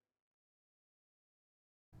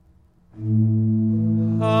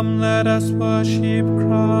Come, let us worship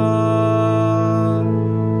Christ,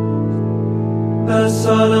 the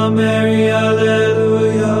Son of Mary.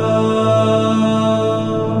 Alleluia.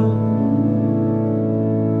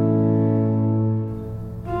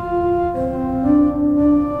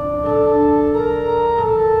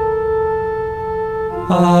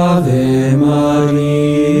 Ave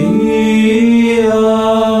Maria,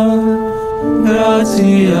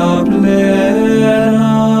 gratia plena,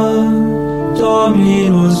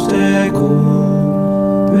 Dominus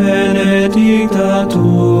tecum, benedicta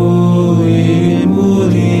tu in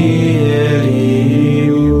mulieribus,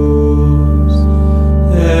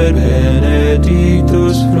 et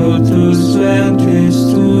benedictus fructus ventris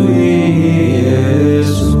tui,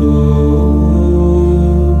 Iesus.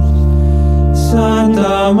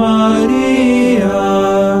 Santa Maria,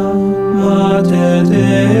 Mater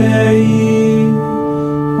Dei,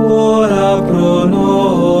 ora pro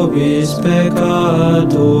nobis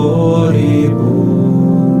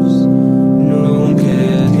peccatoribus, nunc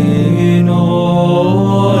et in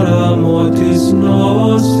hora mortis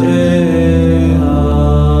nostrae.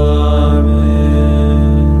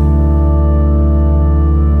 Amen.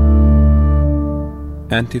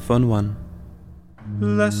 Antiphon 1.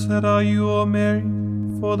 Blessed are you, O Mary,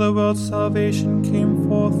 for the world's salvation came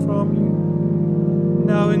forth from you.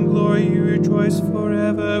 Now in glory you rejoice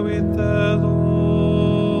forever with the Lord.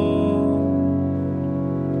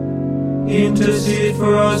 Intercede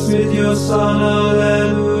for us with your Son.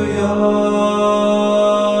 Alleluia.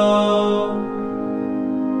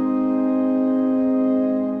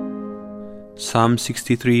 Psalm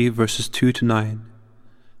 63 verses 2 to 9.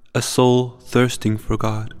 A soul thirsting for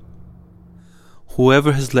God.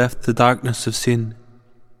 Whoever has left the darkness of sin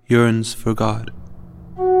yearns for God.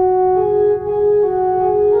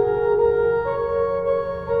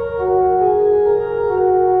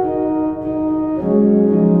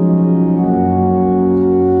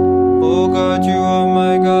 O God, you are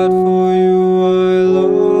my God, for you I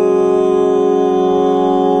long.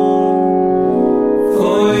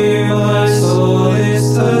 For you my soul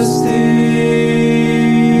is thirsting.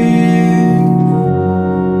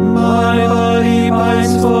 My body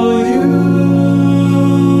pines for you,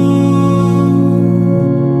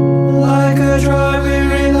 like a dry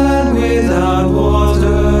weary land without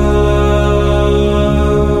water.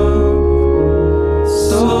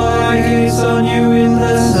 So I gaze on you in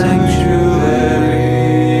the sanctuary,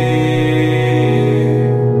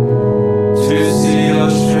 to see your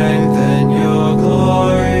strength and your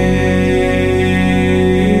glory.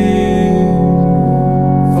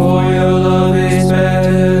 For your love is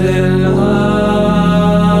better than life.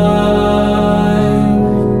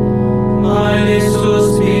 My lips will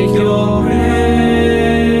speak your praise.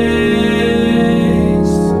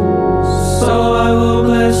 So I will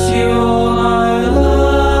bless you all my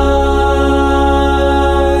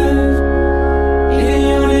life. In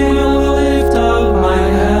your name I will lift up my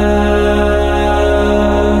hands.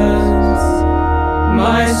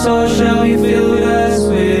 My soul shall be filled as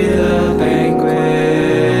with a banquet.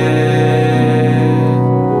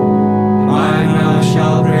 My mouth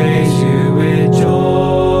shall praise you with joy.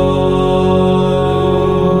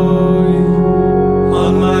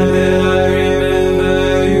 On my bed I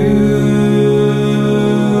remember you.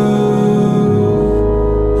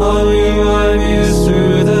 On you I muse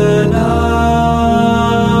through the night.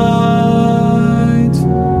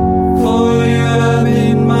 For you have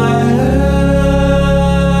been my help.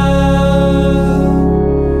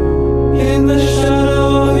 In the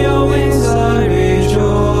shadow of your wings I rejoice.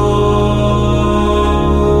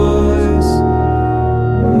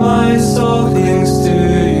 My soul clings to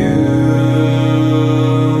you.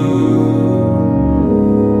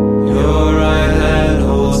 Your right hand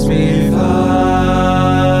holds me fast.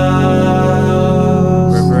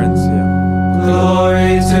 Reverencia.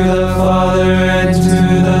 Glory to the Father and to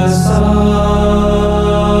the Son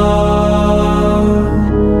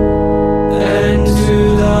and to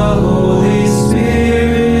the Holy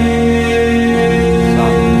Spirit,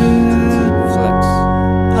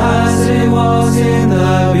 as it was in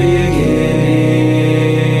the beginning,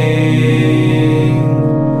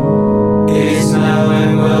 is now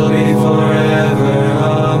and will be forever.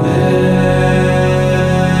 Amen.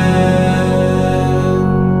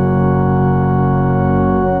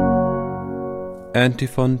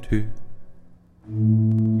 Antiphon 2.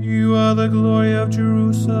 You are the glory of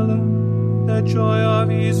Jerusalem, the joy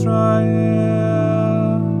of Israel.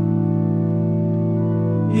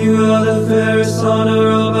 You are the fairest honor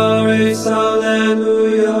of our race.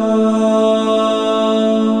 Alleluia.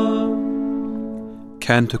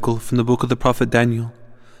 Canticle from the book of the prophet Daniel,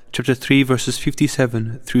 chapter 3, verses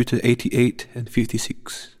 57 through to 88 and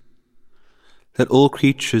 56. Let all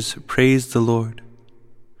creatures praise the Lord.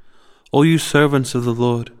 O you servants of the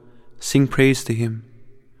Lord, sing praise to him.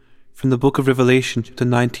 From the book of Revelation, chapter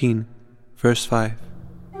 19, verse 5.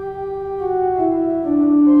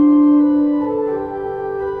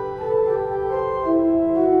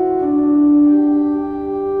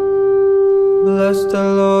 Bless the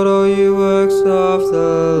Lord, all you works of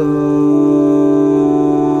the Lord.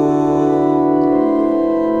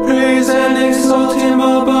 Praise and exalt him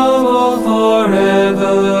above all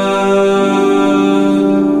forever.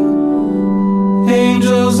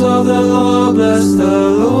 Angels of the Lord, bless the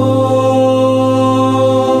Lord.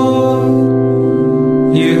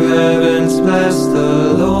 You heavens, bless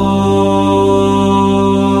the Lord.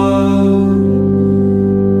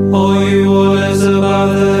 All you waters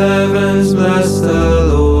above the heavens, bless the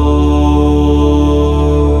Lord.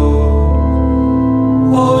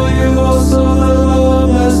 All you hosts of the Lord,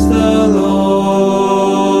 bless the Lord.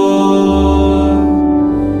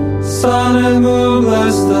 Sun and moon,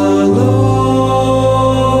 bless the Lord.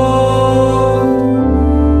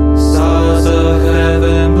 Stars of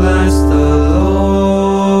heaven, bless the Lord.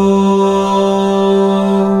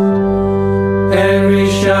 Every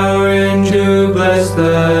shower and dew, bless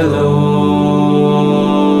the Lord.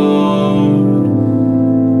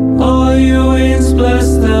 All you winds, bless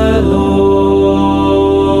the Lord.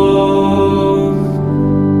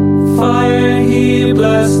 Fire and heat,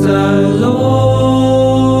 bless the Lord.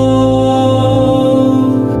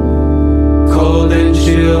 Cold and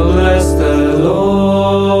chill, bless the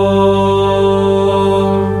Lord.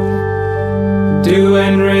 Dew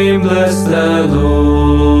and rain, bless the Lord.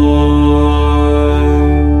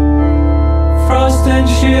 Frost and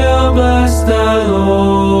chill, bless the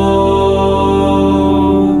Lord.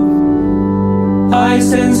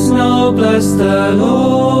 Ice and snow, bless the Lord.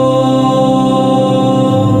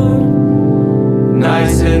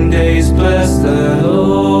 Nights and days, bless the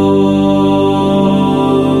Lord.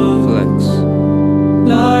 Flex.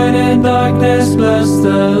 Light and darkness, bless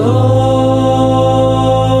the Lord.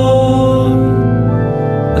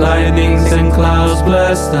 Lightnings and clouds,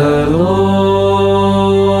 bless the Lord.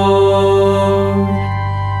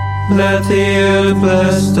 Let the earth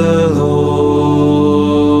bless the Lord.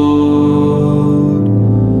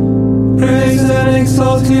 Praise and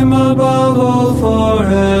exalt him above all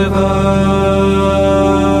forever.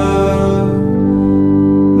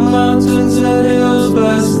 Mountains and hills,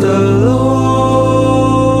 bless the Lord.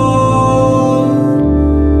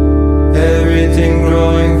 Everything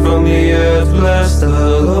growing from the earth, bless the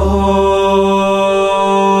Lord.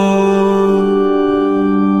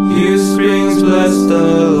 You springs, bless the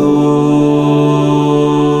Lord.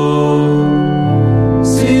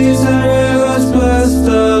 Seas and rivers, bless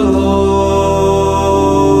the Lord.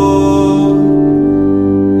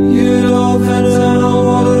 You dolphins and all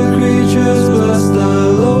water creatures, bless the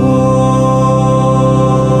Lord.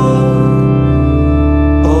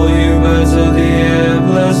 All you birds of the air,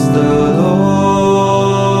 bless the Lord.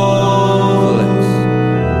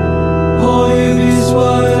 All you beasts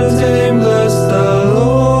wild and tame, bless the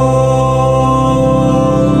Lord.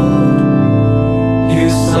 You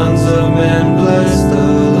sons of men, bless the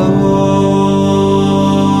Lord.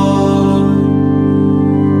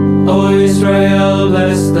 O Israel,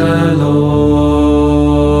 bless the Lord.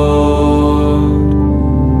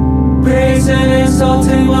 Praise and exalt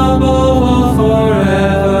him above all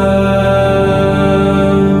forever.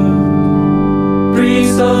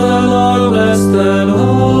 Priests of the Lord, bless the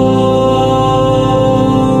Lord.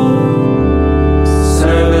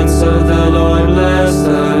 Servants of the Lord, bless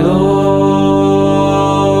the Lord.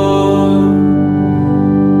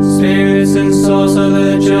 Spirits and souls of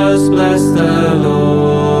the just, bless the Lord.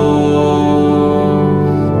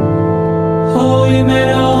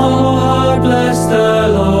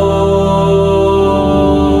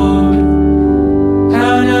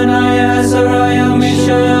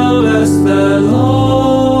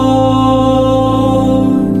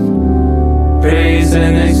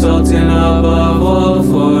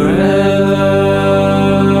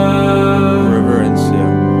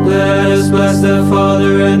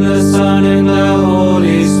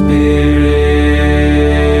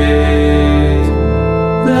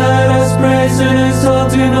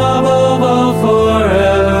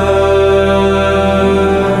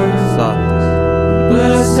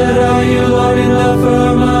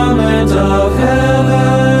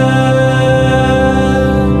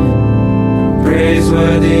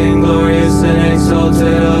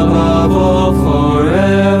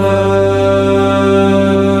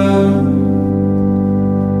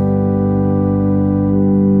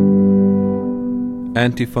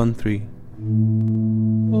 Antiphon 3.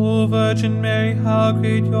 O Virgin Mary, how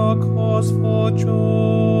great your cause for joy!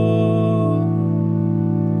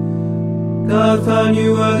 God found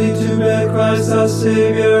you worthy to bear Christ our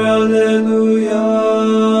Savior. Alleluia.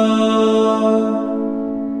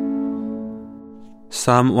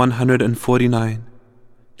 Psalm 149.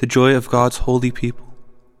 The joy of God's holy people.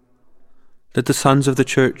 Let the sons of the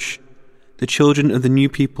church, the children of the new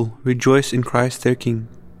people, rejoice in Christ their King.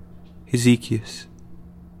 Ezekiel.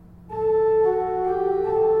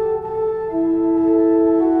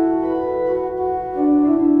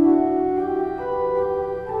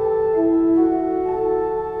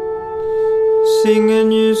 Sing a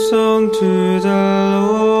new song to the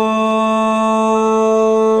Lord.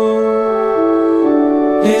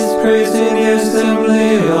 His praise in the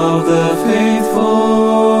assembly of the faithful.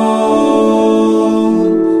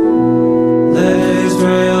 Let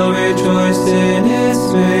Israel rejoice in its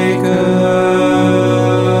Maker.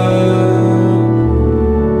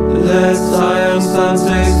 Let Zion's sons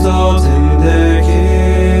exalt in their King.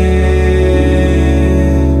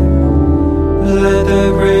 Let them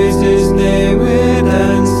praise His name with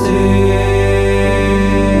and sing,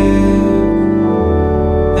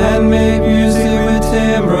 and make music with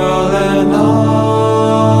timbrel and harp.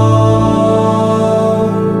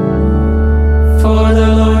 For the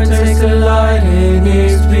Lord takes delight in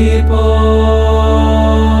His people.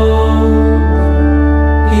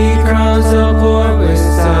 He crowns the poor with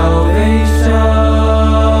salvation.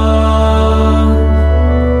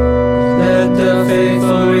 Let the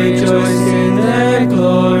faithful rejoice in their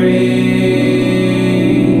glory.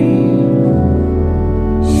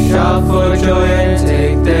 Shout for joy and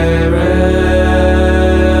take their rest.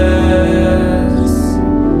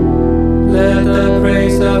 Let the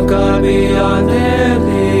praise of God be on their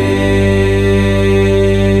lips,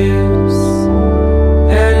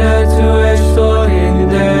 and a two-edged sword in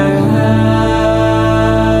their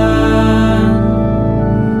hand,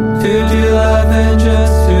 to deal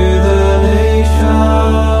vengeance to the nations,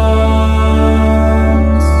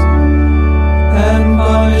 and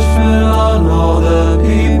punishment on all the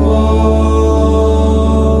peoples,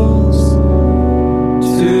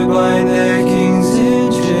 to bind their kings in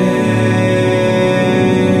chains,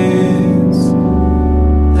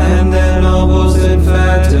 and their nobles in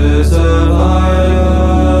fetters of iron,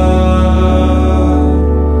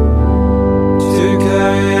 to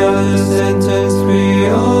carry out the sentence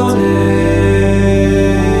preordained.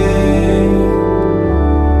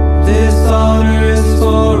 This honor is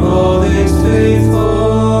for all His faithful.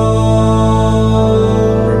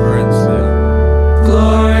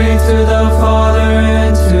 Glory to the Father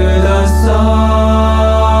and to the Son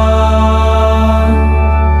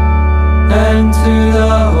and to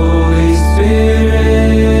the Holy Spirit,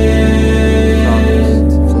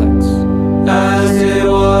 as it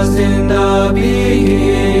was in the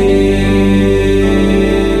beginning,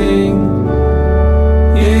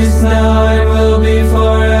 is now, and will be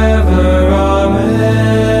forever. Amen.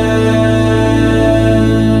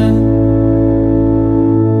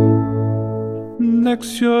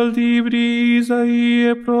 Lectio Libri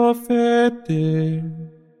Isaiae Prophete.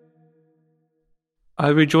 I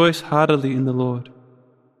rejoice heartily in the Lord.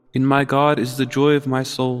 In my God is the joy of my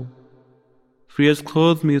soul. For He has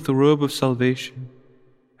clothed me with the robe of salvation,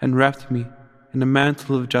 and wrapped me in a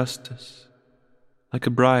mantle of justice, like a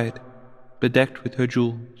bride bedecked with her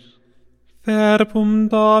jewels. Verbum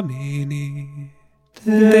Domini.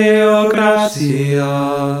 Deo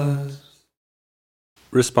gratias.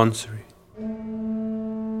 Responsory.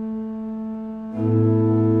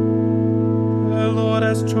 The Lord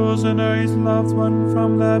has chosen her, His loved one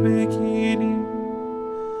from the beginning.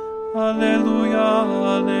 Alleluia,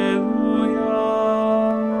 alleluia.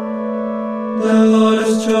 The Lord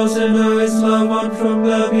has chosen her, His loved one from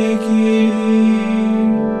the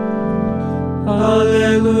beginning.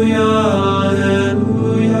 Alleluia,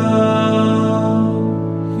 alleluia.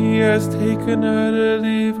 He has taken her to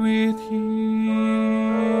live with Him.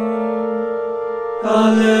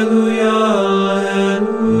 Alleluia,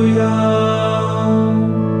 alleluia.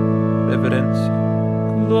 Reverencia.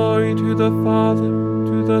 Glory to the Father,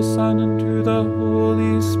 to the Son, and to the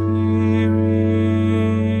Holy Spirit.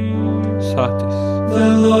 Satis. The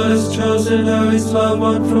Lord has chosen her, His loved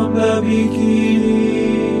one from the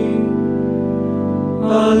beginning.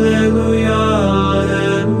 Alleluia,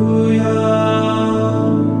 alleluia.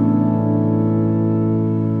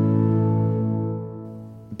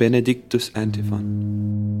 Benedictus Antiphon.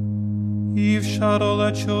 Eve shut all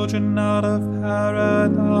her children out of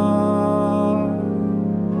paradise.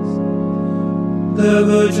 The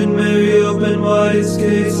Virgin Mary opened wide its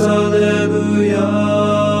gates. Alleluia.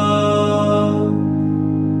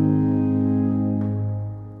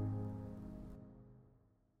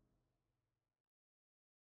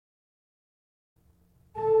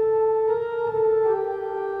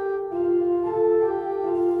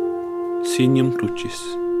 Signum Crucis.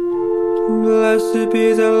 Blessed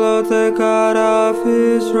be the Lord, the God of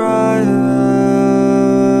Israel.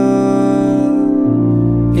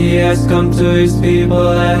 He has come to his people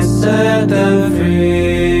and set them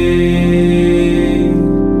free.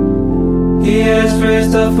 He has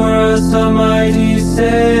raised up for us a mighty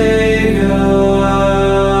Savior,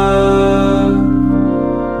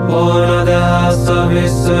 born of the house of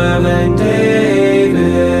his servant David.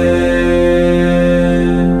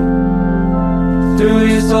 Through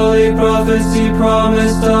his holy prophets he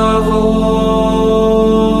promised of old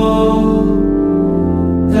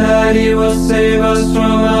that he will save us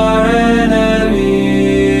from our enemies,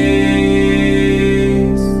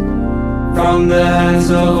 from the hands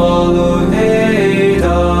of all who hate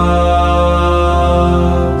us.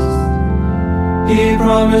 He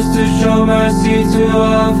promised to show mercy to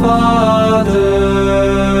our fathers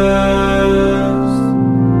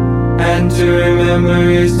and to remember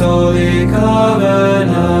his holy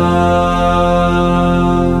covenant.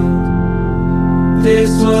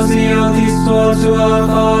 This was the oath he swore to our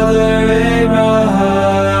father Abraham,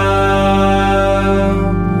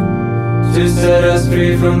 to set us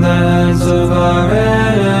free from the hands of our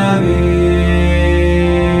enemies,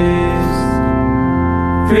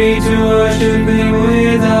 free to worship him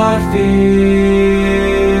without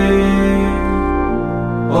fear,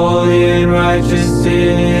 holy and righteous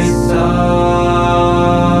in his sight,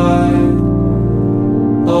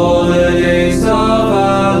 all the days of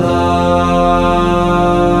our life.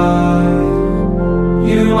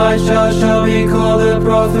 You, my child, shall be called the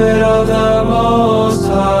prophet of the Most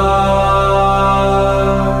High,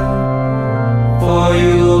 for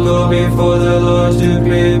you will go before the Lord to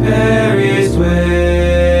prepare his way,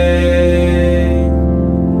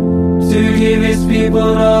 to give his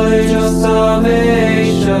people knowledge of salvation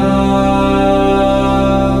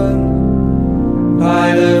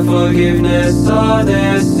by the forgiveness of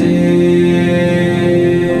their sins,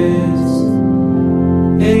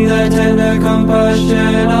 in the tender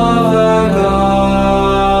compassion of our God.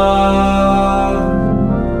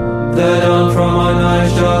 The dawn from on high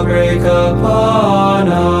shall break upon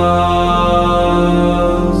us,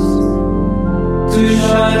 to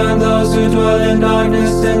shine on those who dwell in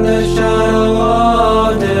darkness and the shadow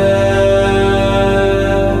of death,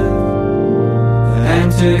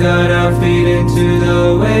 and to guide our feet into the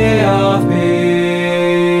way of peace.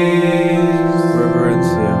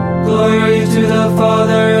 Reverencia. Glory to the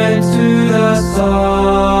Father and to the Son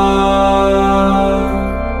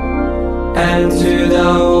and to the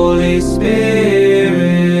Holy Spirit,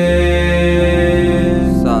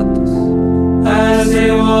 Satis. as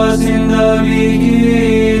it was in the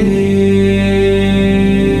beginning,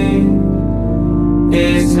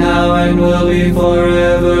 is now and will be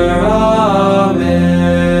forever. Amen.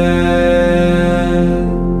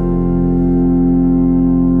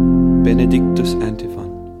 Benedictus Antiphon.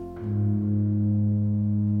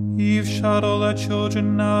 Eve shut all her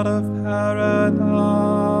children out of paradise.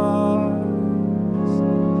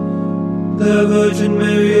 The Virgin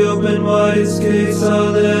Mary opened wide its gates,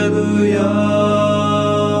 Alleluia.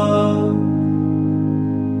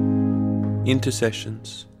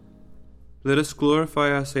 Intercessions. Let us glorify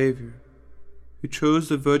our Saviour, who chose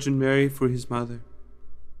the Virgin Mary for his mother.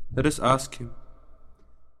 Let us ask him.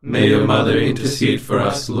 May your mother intercede for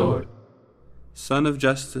us, Lord. Son of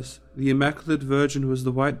Justice, the Immaculate Virgin was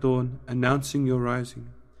the white dawn announcing your rising.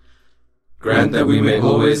 Grant that we may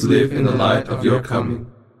always live in the light of your coming.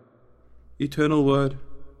 Eternal Word,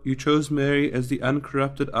 you chose Mary as the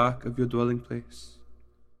uncorrupted ark of your dwelling place.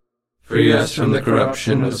 Free us from the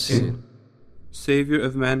corruption of sin. Saviour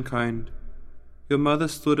of mankind, your mother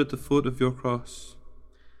stood at the foot of your cross.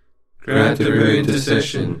 Grant through her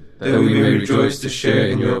intercession that we may rejoice to share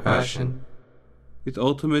in your passion. With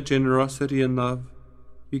ultimate generosity and love,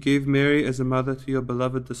 you gave Mary as a mother to your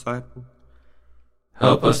beloved disciple.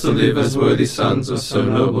 Help us to live as worthy sons of so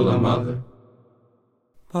noble a mother.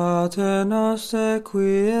 Pater noster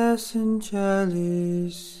qui es in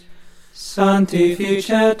celis,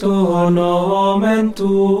 sanctificetur nomen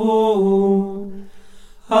tuum,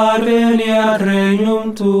 adveniat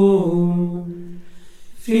regnum tuum,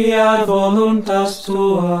 fiat voluntas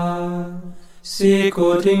tua,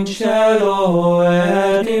 sicut in cielo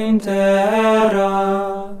et in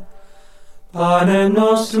terra. Panem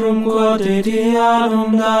nostrum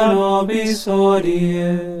quotidianum da nobis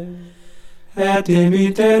hodie, et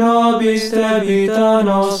dimitte nobis debita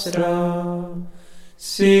nostra,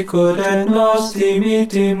 sicut et nos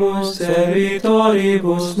dimittimus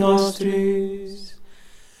debitoribus nostris,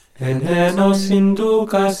 et ne nos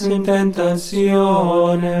inducas in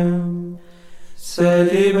tentationem, se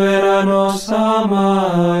libera nos a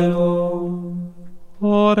malo.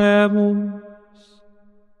 Oremus.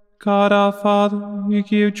 God our Father, we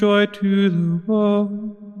give joy to the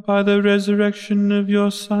world by the resurrection of your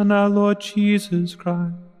Son, our Lord Jesus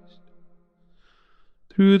Christ.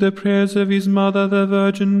 Through the prayers of his mother, the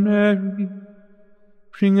Virgin Mary,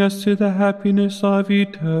 bring us to the happiness of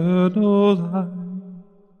eternal life.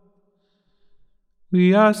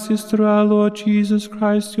 We ask this through our Lord Jesus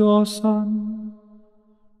Christ, your Son,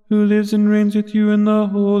 who lives and reigns with you in the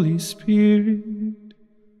Holy Spirit,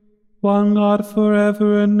 one God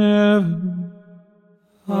forever and ever.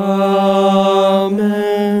 Amen.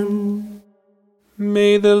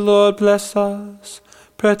 May the Lord bless us,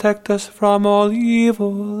 protect us from all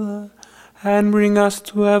evil, and bring us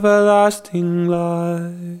to everlasting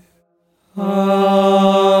life. Amen.